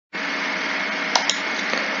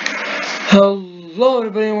Hello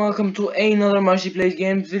everybody and welcome to another Marshy Plays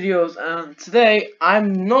Games videos, and today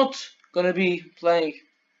I'm not gonna be playing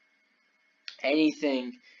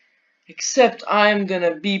anything except I'm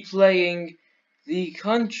gonna be playing the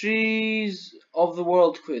countries of the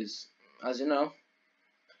world quiz. As you know,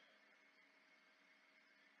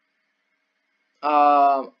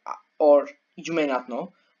 or you may not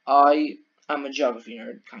know, I am a geography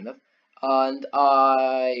nerd, kind of, and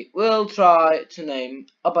I will try to name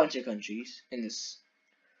a bunch of countries in this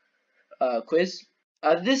quiz.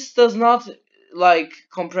 This does not like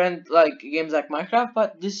comprehend like games like Minecraft,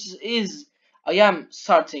 but this is I am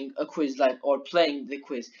starting a quiz like or playing the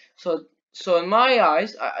quiz. So in my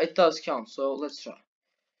eyes, it does count. So let's try.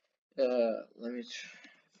 Let me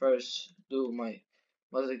first do my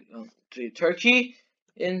mother Turkey,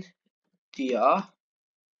 India,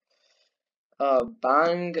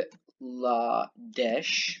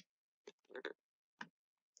 Bangladesh,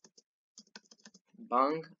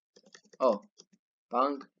 Bang oh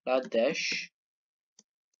Bangladesh.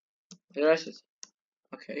 Did I say?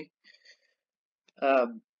 Okay. Uh,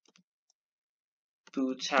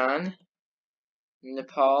 Bhutan,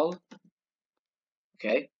 Nepal,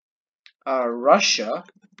 okay, Russia,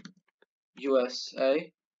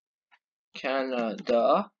 USA,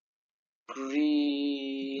 Canada,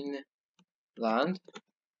 Greenland,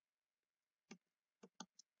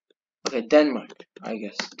 okay, Denmark, I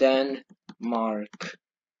guess, Denmark,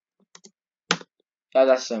 yeah,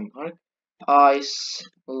 that's Denmark,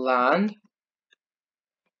 Iceland,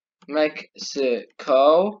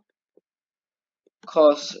 Mexico,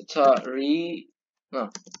 Costa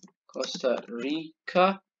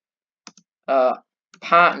Rica,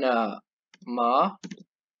 Panama,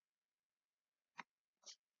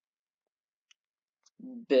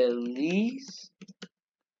 Belize,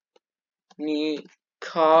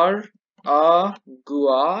 Nicaragua,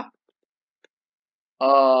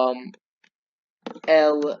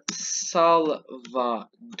 El Salvador,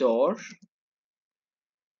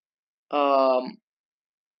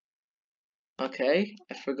 okay,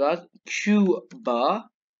 I forgot, Cuba,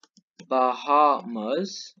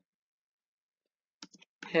 Bahamas,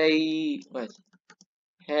 Haiti,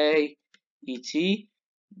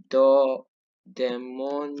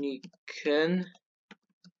 Dominican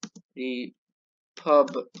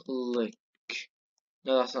Republic.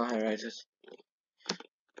 No, that's not how I write it.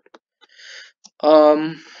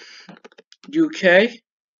 UK,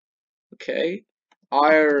 okay,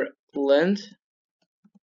 Ireland,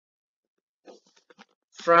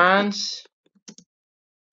 France,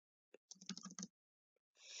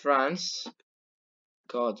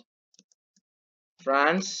 God,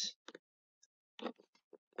 France,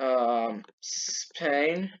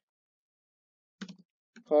 Spain,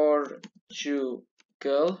 Portugal,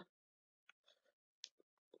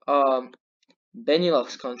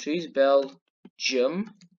 Benelux countries,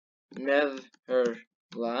 Belgium,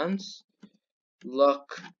 Netherlands,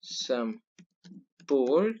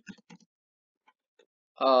 Luxembourg,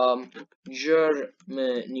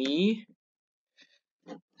 Germany,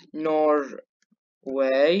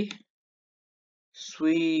 Norway,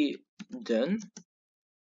 Sweden,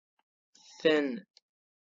 Finland,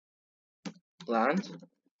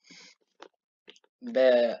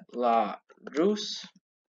 Belarus,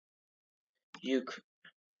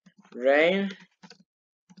 Ukraine,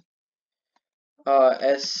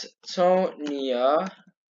 Estonia,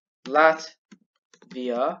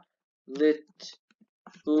 Latvia, Lithuania,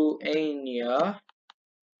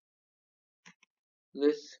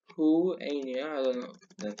 I don't know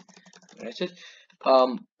that's it.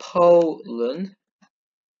 Poland,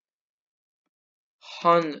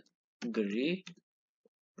 Hungary,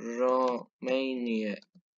 Romania,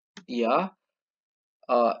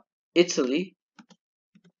 Italy.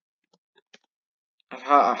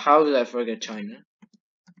 How did I forget China?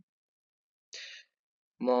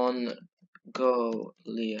 Mongolia,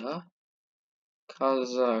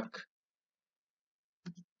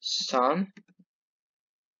 Kazakhstan.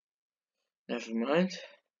 Never mind.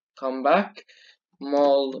 Come back.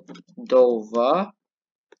 Moldova,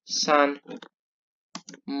 San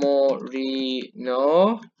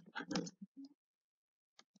Marino.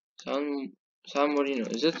 San Marino.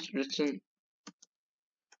 Is it written?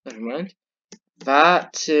 Never mind.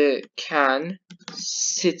 Vatican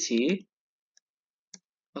City.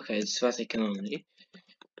 Okay, it's Vatican only.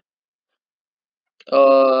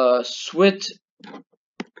 Switzerland,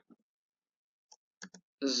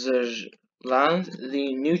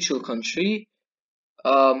 the neutral country.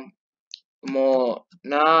 Monaco.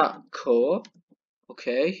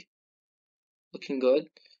 Okay, looking good.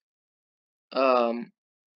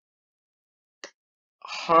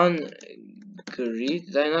 Hungary.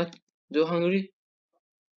 Did I not do Hungary?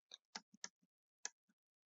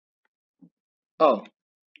 Oh,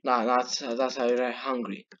 no, that's how you write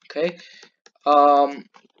Hungary. Okay.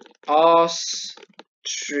 Austria,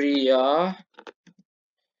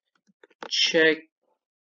 Czech.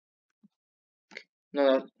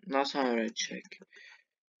 No, that's how I write Czech.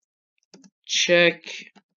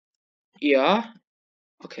 Czech. Yeah.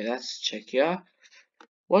 Okay, that's Czechia.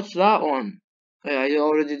 What's that one? Yeah, I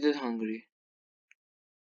already did Hungary.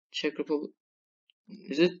 Czech Republic.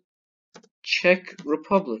 Is it Czech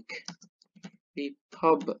Republic?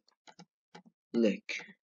 Republic.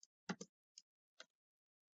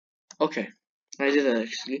 Okay, I did that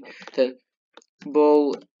actually. Then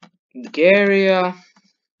Bulgaria,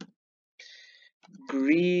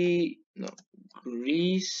 Greece,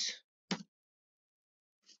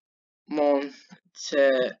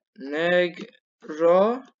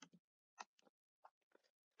 Montenegro,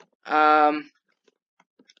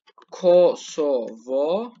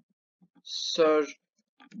 Kosovo,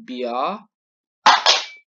 Serbia,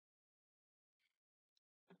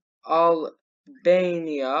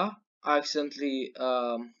 Albania. Accidentally,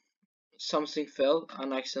 something fell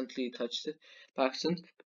and accidentally touched it by accident.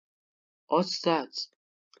 What's that?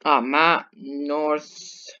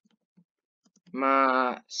 North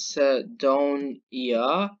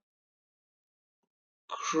Macedonia.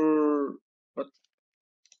 What?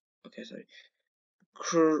 Okay, sorry.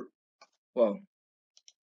 Well,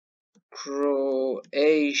 Croatia,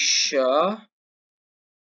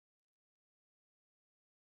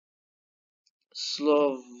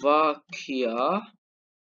 Slovakia,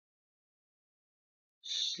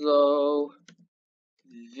 Slovenia,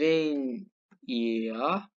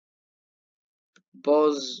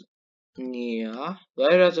 Bosnia. Do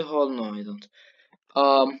I write a whole? No, I don't.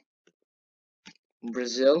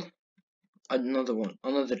 Brazil, another one,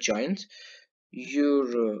 another giant.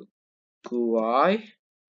 Uruguay,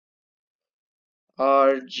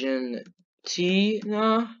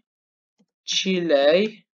 Argentina,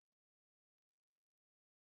 Chile,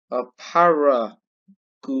 Paraguay,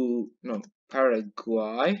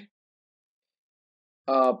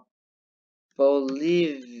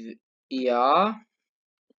 Bolivia,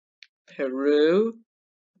 Peru,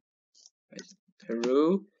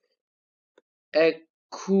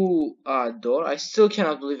 Ecuador. I still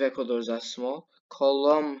cannot believe Ecuador is that small.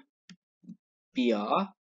 Colombia,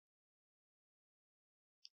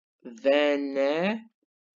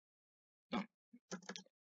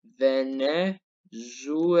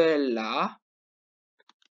 Venezuela,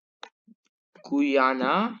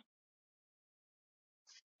 Guyana.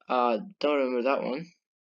 Don't remember that one.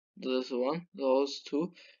 This one, those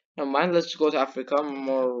two. Never mind. Let's go to Africa.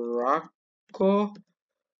 Morocco,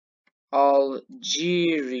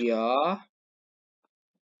 Algeria,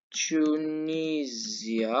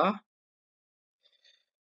 Tunisia,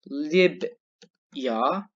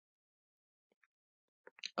 Libya,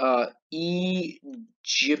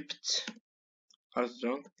 Egypt. How's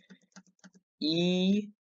wrong?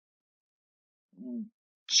 Egypt.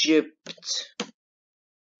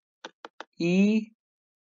 Egypt.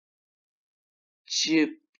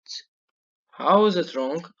 How is it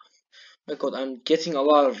wrong? My god, I'm getting a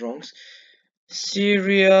lot of wrongs.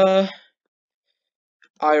 Syria,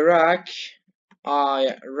 Iraq,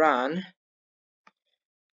 Iran,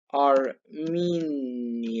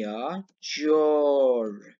 Armenia,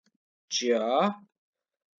 Georgia,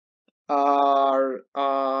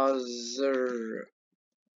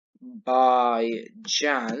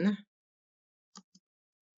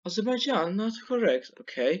 Azerbaijan, not correct.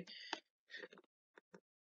 Okay.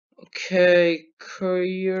 Okay,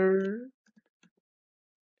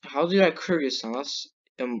 how do you write Kyrgyzstan? That's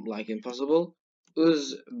like impossible.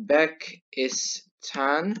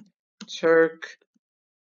 Uzbekistan,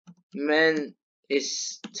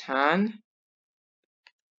 Turkmenistan,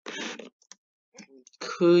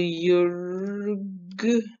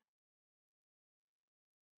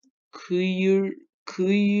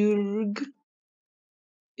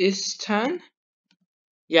 Kyrgyzstan.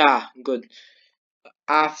 Yeah, good.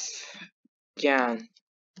 Afghanistan,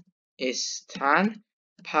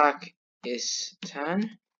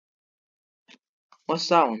 Pakistan. What's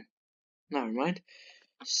that one? Never mind.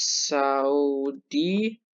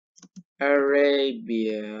 Saudi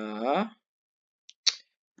Arabia,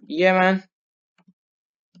 Yemen,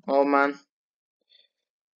 Oman,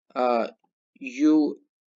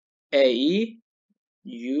 UAE,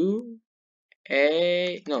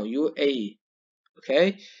 UAE.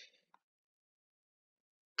 Okay.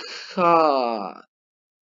 Qatar,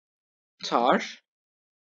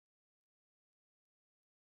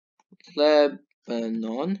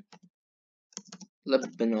 Lebanon,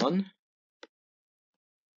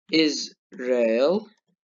 Israel,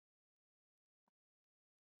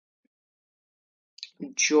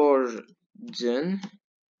 Jordan,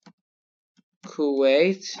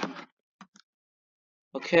 Kuwait.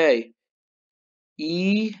 Okay,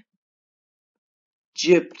 Egypt.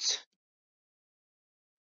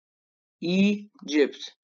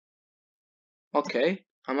 Egypt. Okay,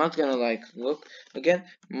 I'm not gonna like look again.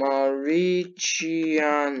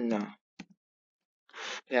 Mauritiana.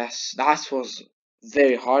 Yes, that was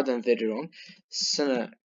very hard and very wrong.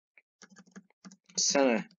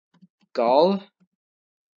 Senegal,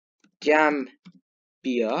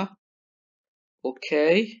 Gambia.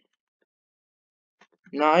 Okay,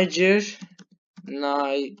 Nigeria,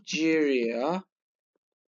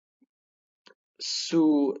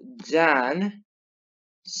 Sudan,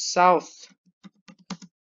 South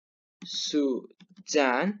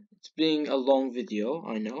Sudan. It's being a long video,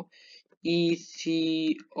 I know.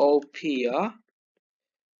 Ethiopia,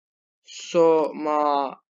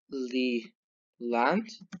 Somaliland,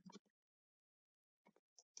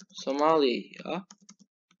 Somalia.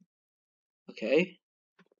 Okay.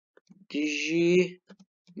 Djibouti.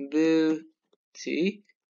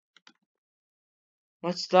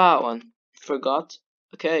 What's that one? Forgot.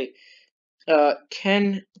 Okay.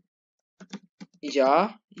 Kenya,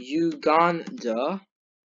 Uganda,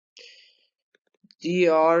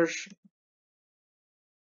 DR.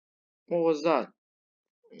 What was that?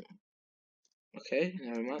 Okay,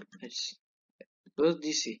 never mind. Where's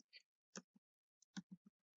DC?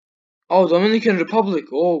 Oh, Dominican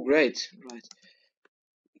Republic. Oh, great. Right.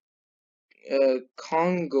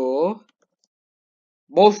 Congo.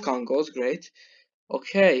 Both Congos. Great.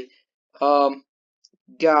 Okay.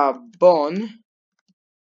 Gabon.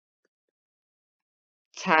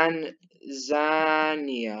 Tanzania.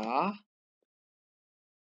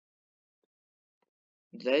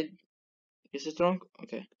 Did I Is it wrong?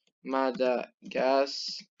 Okay.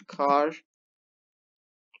 Madagascar,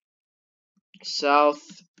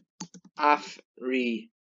 South Africa,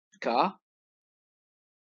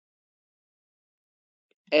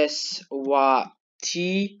 Eswatini.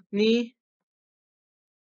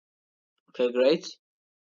 Okay, great.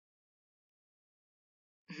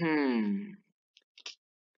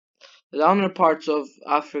 The downner parts of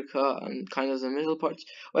Africa and kind of the middle parts.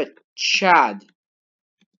 Wait, Chad.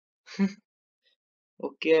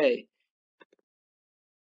 Okay.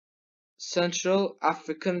 Central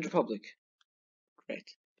African Republic.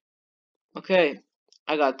 Great. Okay,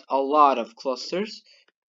 I got a lot of clusters.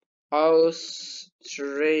 Australia,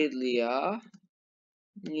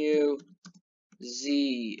 New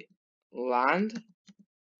Zealand,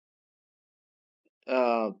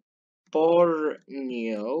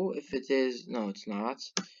 Borneo, if it is, no, it's not.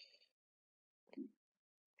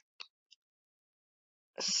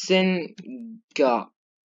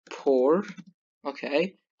 Singapore,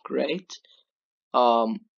 okay, great.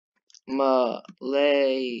 Malaysia,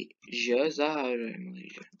 is that how I write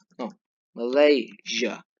Malaysia? No,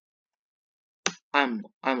 Malaysia. I'm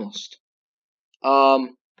lost. No,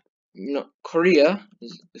 Korea.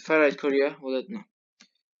 If I write Korea, will it? No.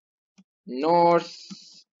 North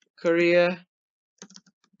Korea,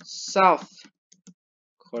 South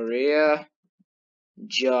Korea,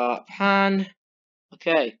 Japan.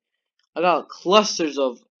 Okay, I got clusters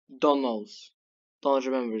of don't knows, don't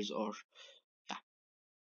remembers, or yeah.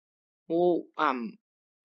 Who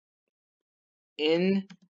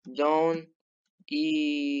Indonesia.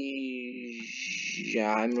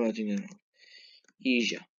 I'm writing it wrong.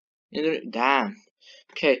 Asia. Damn.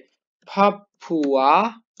 Okay,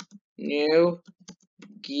 Papua New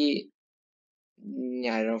Guinea.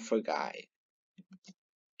 I don't forget.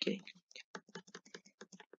 Okay.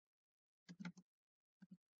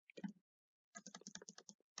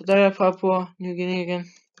 Did I have Papua New Guinea again?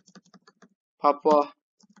 Papua.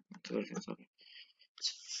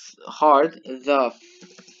 It's hard. The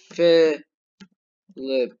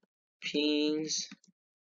Philippines.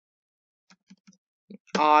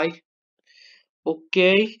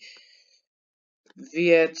 Okay.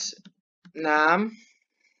 Vietnam.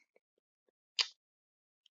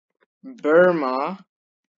 Burma.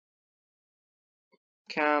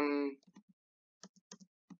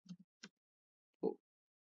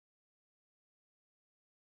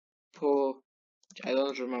 I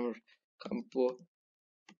don't remember. Cambodia.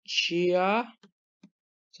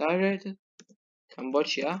 Is that right?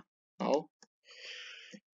 Cambodia? No.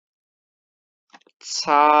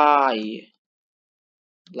 Thailand.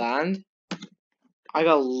 I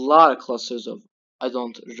got a lot of clusters of I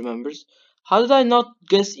don't remember. How did I not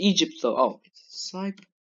guess Egypt though? Oh, it's Cyprus.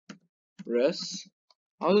 Rest.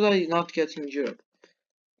 How did I not get in Europe?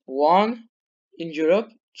 1 in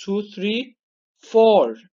Europe, 2, 3,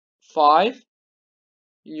 4, 5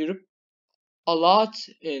 in Europe. A lot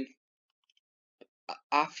in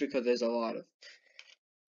Africa. There's a lot of.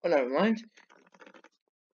 Oh, never mind.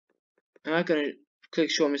 I'm not gonna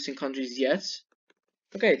click show missing countries yet.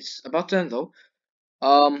 Okay, it's about to end though.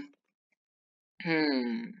 Um,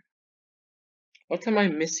 hmm. What am I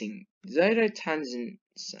missing? Did I write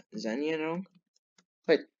Tanzania wrong?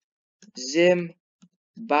 Wait, Zimbabwe.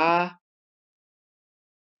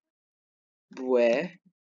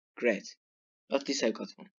 Great. At least I got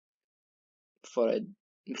one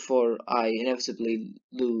before I inevitably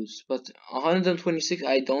lose. But 126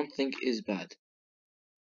 I don't think is bad.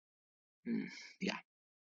 Yeah.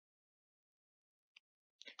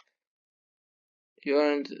 You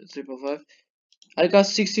earned 3.5. I got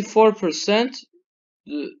 64%.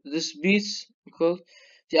 This beats because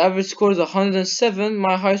the average score is 107.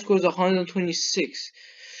 My high score is 126.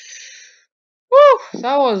 Woo!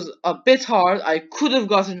 That was a bit hard. I could have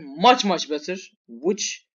gotten much better.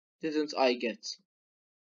 Which didn't I get?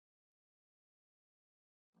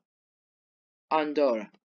 Andorra.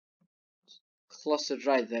 Clustered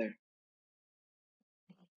right there.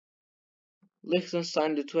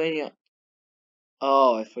 Liechtenstein, Lithuania.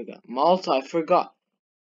 Oh, I forgot. Malta, I forgot.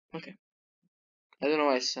 Okay. I don't know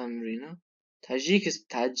why San Marino.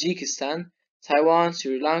 Tajikistan, Taiwan,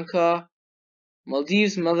 Sri Lanka,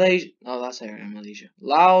 Maldives, Malaysia. Oh, that's area, Malaysia.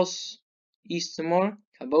 Laos, East Timor,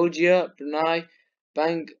 Cambodia, Brunei,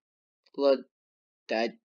 Bangladesh.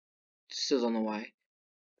 Still don't know why.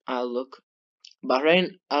 I'll look.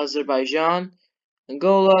 Bahrain, Azerbaijan,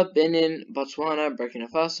 Angola, Benin, Botswana, Burkina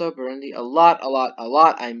Faso, Burundi. A lot.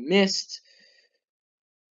 I missed.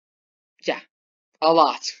 Yeah, a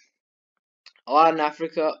lot. A lot in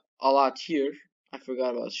Africa, a lot here. I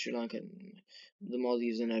forgot about Sri Lanka and the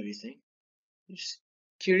Maldives and everything. Just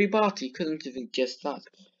Kiribati, couldn't even guess that.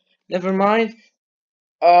 Never mind.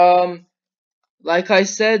 Um, like I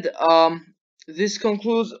said, this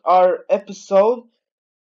concludes our episode.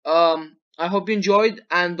 I hope you enjoyed,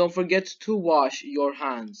 and don't forget to wash your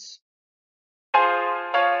hands.